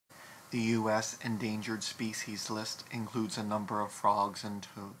The U.S. endangered species list includes a number of frogs and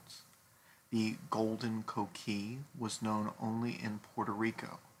toads. The golden coqui was known only in Puerto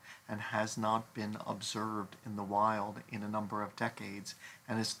Rico and has not been observed in the wild in a number of decades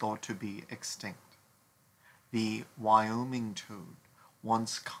and is thought to be extinct. The Wyoming toad,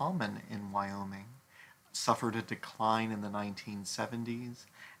 once common in Wyoming, suffered a decline in the 1970s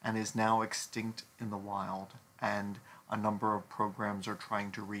and is now extinct in the wild, and a number of programs are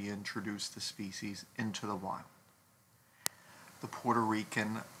trying to reintroduce the species into the wild. The Puerto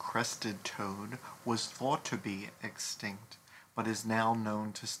Rican crested toad was thought to be extinct, but is now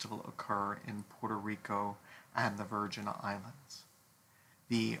known to still occur in Puerto Rico and the Virgin Islands.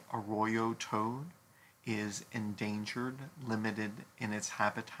 The ARROYO toad is endangered, limited in its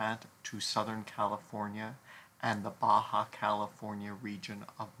habitat to Southern California and the Baja California region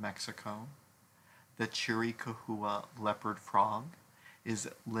of Mexico. The Chiricahua leopard frog is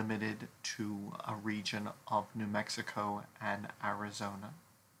limited to a region of New Mexico and Arizona.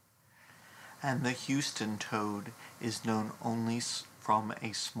 And the Houston toad is known only from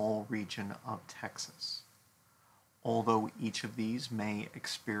a small region of Texas. Although each of these may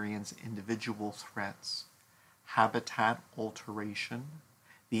experience individual threats, habitat alteration,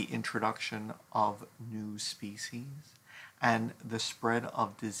 the introduction of new species, and the spread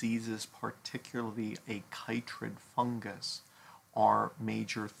of diseases, particularly a chytrid fungus, are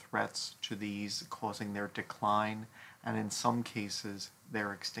major threats to these, causing their decline and in some cases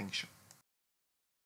their extinction.